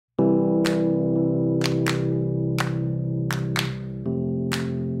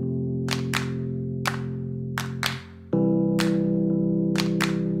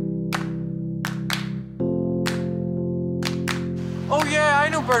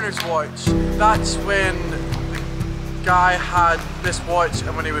Bernard's watch, that's when the guy had this watch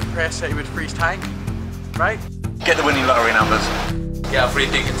and when he would press it he would freeze time, right? Get the winning lottery numbers. Get a free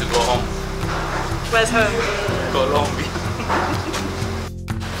ticket to go home. Where's home? Go Long Beach.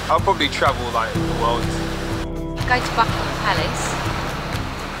 I'll probably travel like the world. Go to Buckingham Palace.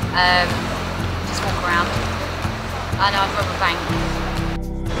 Just walk around. And I'd rob a bank.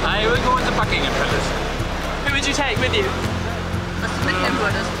 I will go into Buckingham Palace. Who would you take with you? Was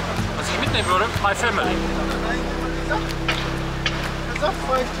ich mitnehmen würde? My family.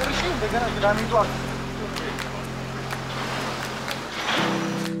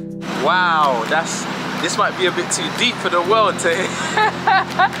 Wow, this might be a bit too deep for the world to hear.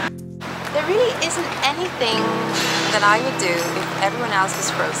 There really isn't anything that I would do if everyone else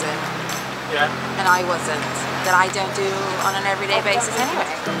was frozen. Yeah. And I wasn't. That I don't do on an everyday basis anyway.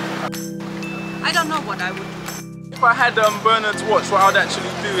 I don't know what I would do. If I had Bernard's watch, what I would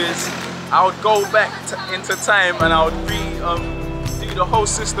actually do is I would go back into time and I would do the whole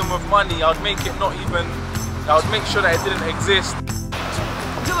system of money. I would make it not even, I would make sure that it didn't exist.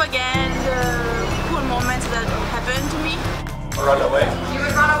 Do again the cool moments that happened to me. Run away. You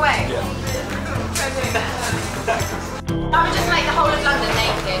would run away? Yeah. I would just make the whole of London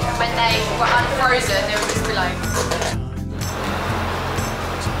naked, and when they were unfrozen, they would just be like...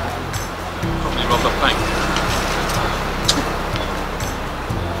 Probably rob a bank.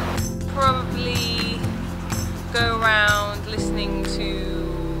 Probably go around listening to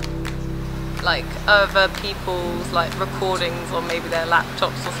like other people's like recordings or maybe their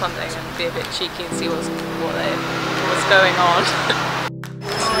laptops or something and be a bit cheeky and see what's going on.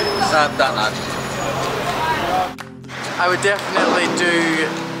 I would definitely do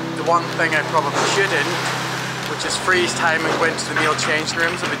the one thing I probably shouldn't, which is freeze time and go into the male change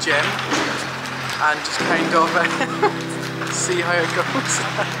rooms of a gym and just kind of see how it goes.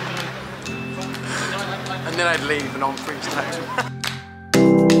 And then I'd leave and on freeze time.